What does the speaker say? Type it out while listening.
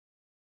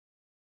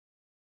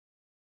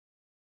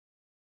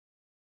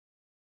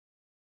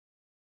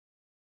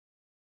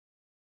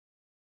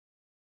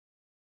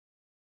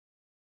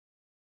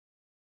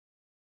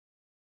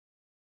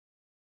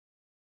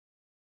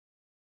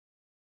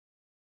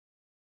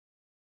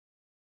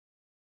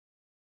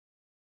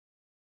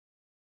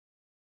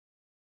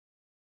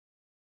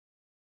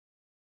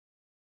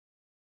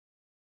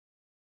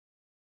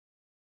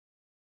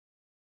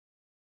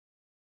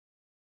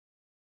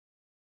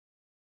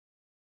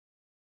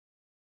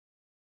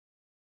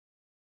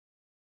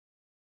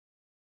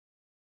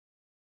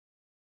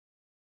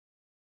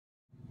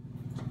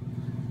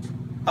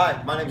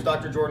Hi, my name is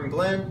Dr. Jordan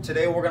Glenn.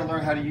 Today we're going to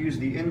learn how to use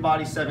the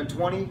InBody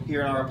 720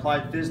 here in our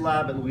Applied Phys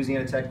Lab at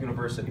Louisiana Tech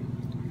University.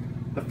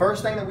 The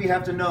first thing that we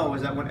have to know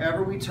is that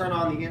whenever we turn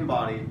on the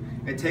InBody,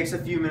 it takes a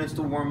few minutes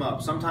to warm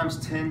up,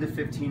 sometimes 10 to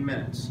 15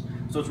 minutes.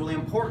 So it's really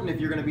important if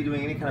you're going to be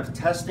doing any kind of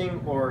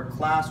testing or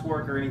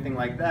classwork or anything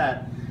like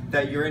that,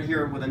 that you're in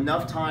here with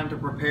enough time to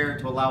prepare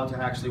to allow it to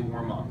actually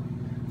warm up.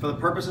 For the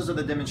purposes of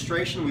the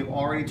demonstration, we've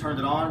already turned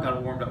it on, got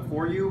it warmed up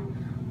for you,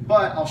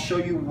 but I'll show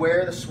you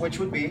where the switch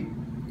would be.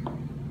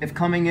 If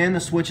coming in,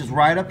 the switch is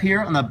right up here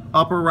on the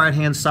upper right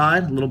hand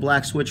side, a little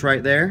black switch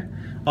right there.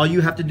 All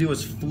you have to do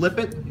is flip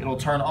it, it'll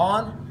turn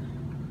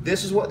on.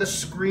 This is what the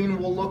screen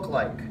will look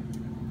like.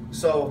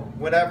 So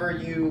whenever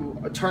you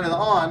turn it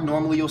on,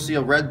 normally you'll see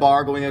a red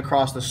bar going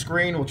across the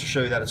screen, which will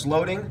show you that it's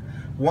loading.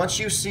 Once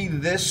you see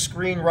this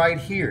screen right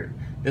here,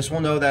 this will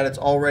know that it's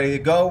all ready to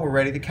go, we're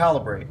ready to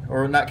calibrate.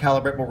 Or not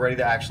calibrate, but we're ready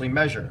to actually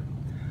measure.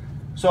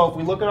 So if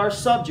we look at our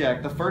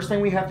subject, the first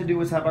thing we have to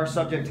do is have our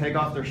subject take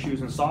off their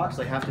shoes and socks.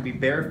 They have to be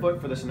barefoot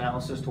for this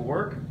analysis to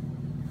work.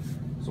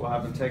 So we'll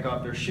have them take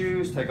off their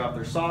shoes, take off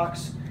their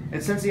socks.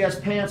 And since he has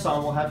pants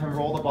on, we'll have him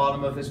roll the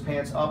bottom of his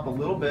pants up a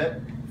little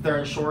bit. If they're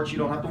in shorts, you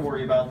don't have to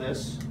worry about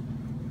this.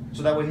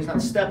 So that way he's not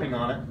stepping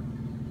on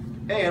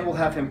it. And we'll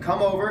have him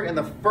come over, and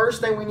the first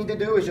thing we need to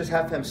do is just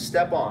have him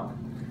step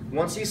on.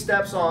 Once he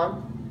steps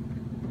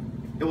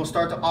on, it will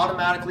start to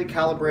automatically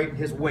calibrate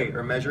his weight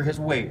or measure his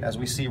weight, as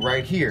we see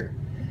right here.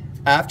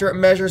 After it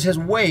measures his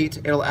weight,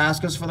 it'll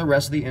ask us for the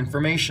rest of the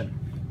information.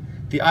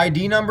 The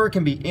ID number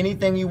can be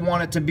anything you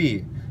want it to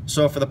be.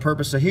 So for the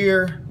purpose of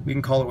here, we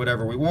can call it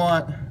whatever we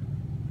want.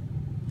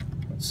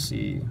 Let's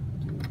see.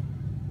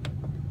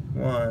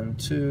 1,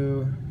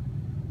 2,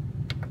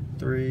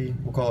 3.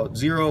 We'll call it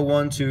 0,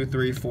 1, 2,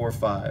 3, 4,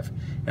 5.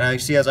 And I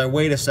see as I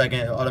wait a second,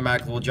 it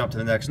automatically will jump to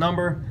the next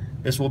number.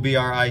 This will be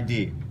our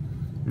ID.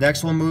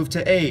 Next, we'll move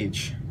to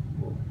age.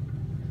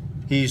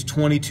 He's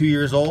 22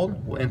 years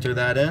old. We'll enter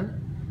that in.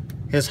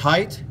 His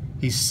height,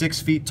 he's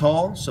 6 feet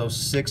tall, so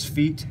 6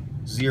 feet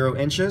 0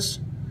 inches.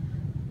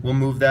 We'll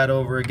move that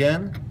over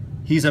again.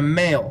 He's a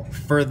male.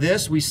 For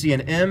this, we see an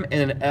M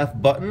and an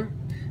F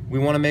button. We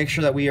want to make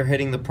sure that we are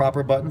hitting the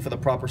proper button for the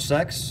proper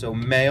sex, so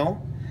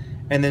male.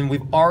 And then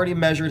we've already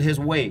measured his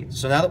weight.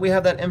 So now that we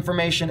have that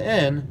information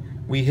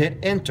in, we hit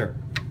enter.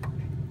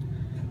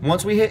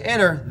 Once we hit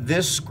enter,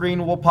 this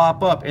screen will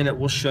pop up and it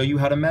will show you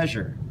how to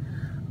measure.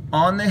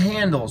 On the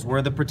handles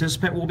where the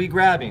participant will be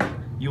grabbing,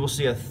 you will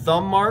see a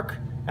thumb mark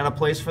and a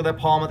place for the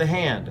palm of the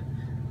hand.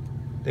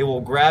 They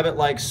will grab it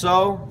like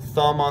so,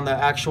 thumb on the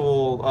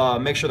actual,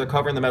 make sure they're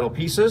covering the metal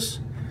pieces.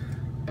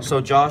 So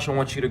Josh, I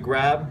want you to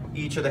grab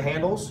each of the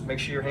handles, make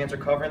sure your hands are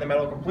covering the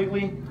metal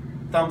completely,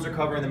 thumbs are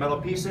covering the metal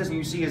pieces, and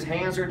you see his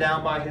hands are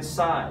down by his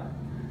side.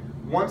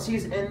 Once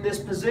he's in this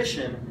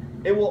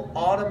position, it will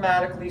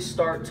automatically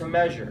start to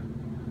measure.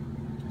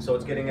 So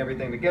it's getting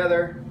everything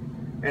together.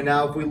 And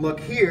now if we look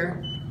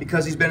here,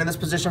 because he's been in this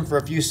position for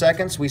a few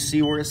seconds, we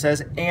see where it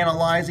says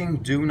analyzing,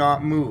 do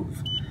not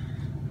move.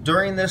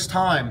 During this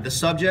time, the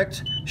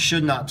subject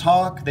should not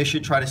talk. They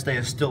should try to stay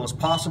as still as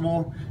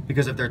possible,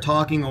 because if they're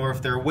talking or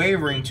if they're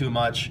wavering too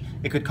much,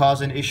 it could cause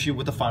an issue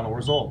with the final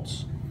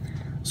results.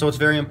 So it's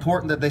very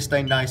important that they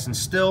stay nice and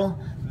still.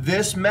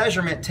 This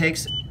measurement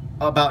takes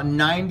about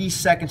 90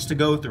 seconds to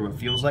go through. It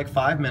feels like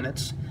 5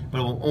 minutes, but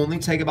it will only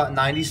take about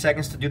 90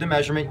 seconds to do the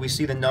measurement. We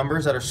see the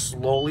numbers that are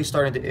slowly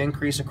starting to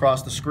increase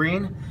across the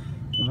screen.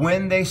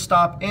 When they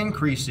stop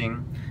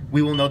increasing,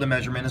 we will know the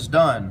measurement is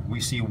done. We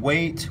see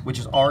weight, which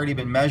has already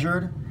been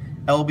measured,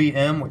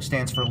 LBM, which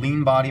stands for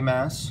lean body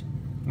mass.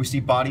 We see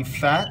body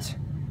fat,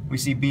 we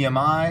see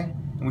BMI,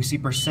 and we see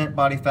percent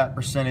body fat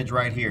percentage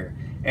right here.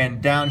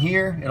 And down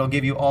here, it'll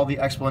give you all the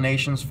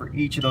explanations for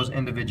each of those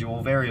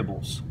individual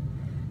variables.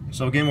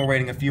 So again, we're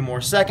waiting a few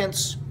more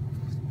seconds.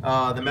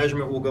 The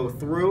measurement will go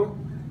through.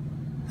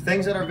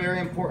 Things that are very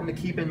important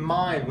to keep in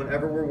mind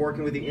whenever we're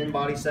working with the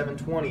InBody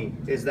 720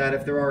 is that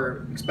if there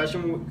are,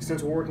 especially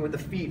since we're working with the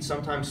feet,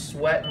 sometimes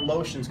sweat and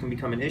lotions can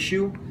become an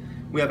issue.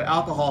 We have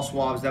alcohol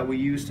swabs that we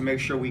use to make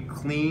sure we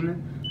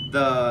clean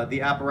the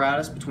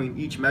apparatus between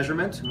each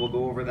measurement. We'll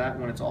go over that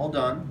when it's all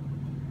done.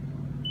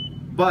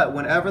 But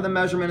whenever the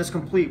measurement is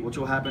complete, which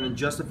will happen in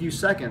just a few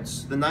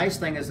seconds, the nice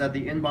thing is that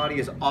the InBody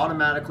is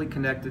automatically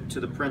connected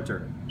to the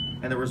printer,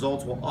 and the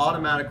results will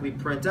automatically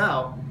print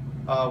out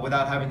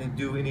without having to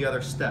do any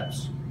other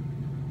steps.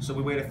 So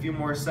we wait a few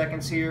more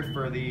seconds here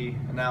for the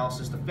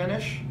analysis to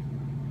finish.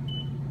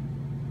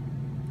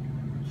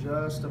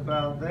 Just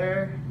about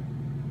there.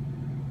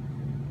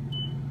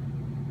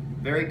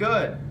 Very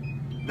good.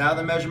 Now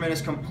the measurement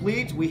is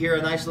complete. We hear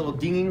a nice little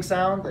dinging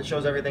sound that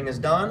shows everything is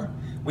done.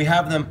 We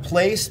have them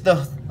place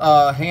the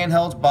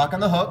handhelds back on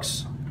the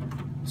hooks,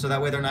 so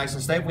that way they're nice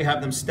and safe. We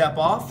have them step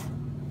off.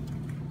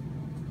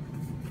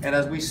 And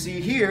as we see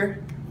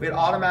here, it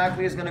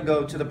automatically is going to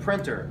go to the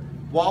printer.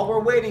 While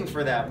we're waiting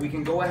for that, we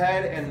can go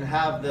ahead and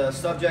have the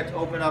subject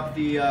open up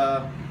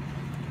the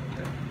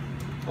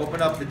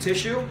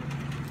tissue.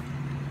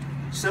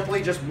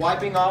 Simply just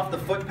wiping off the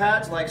foot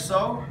pads like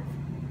so.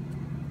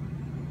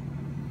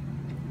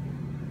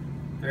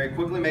 very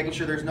quickly, making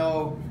sure there's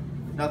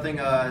nothing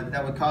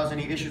that would cause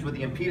any issues with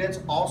the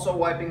impedance. Also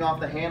wiping off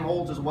the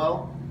handholds as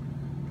well.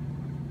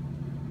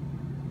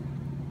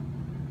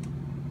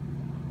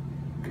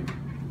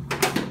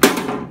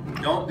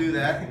 Don't do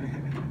that.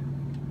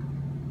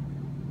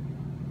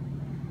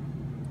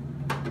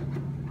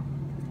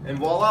 And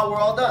voila, we're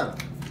all done.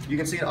 You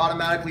can see it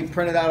automatically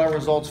printed out our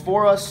results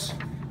for us.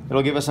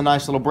 It'll give us a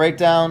nice little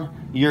breakdown.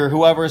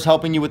 Whoever is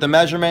helping you with the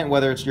measurement,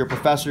 whether it's your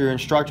professor or your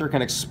instructor,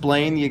 can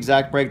explain the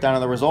exact breakdown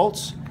of the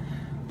results.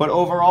 But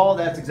overall,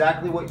 that's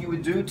exactly what you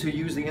would do to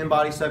use the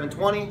InBody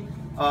 720.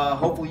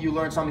 Hopefully you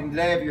learned something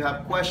today. If you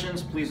have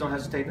questions, please don't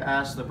hesitate to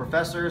ask the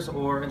professors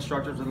or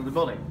instructors within the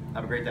building.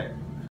 Have a great day.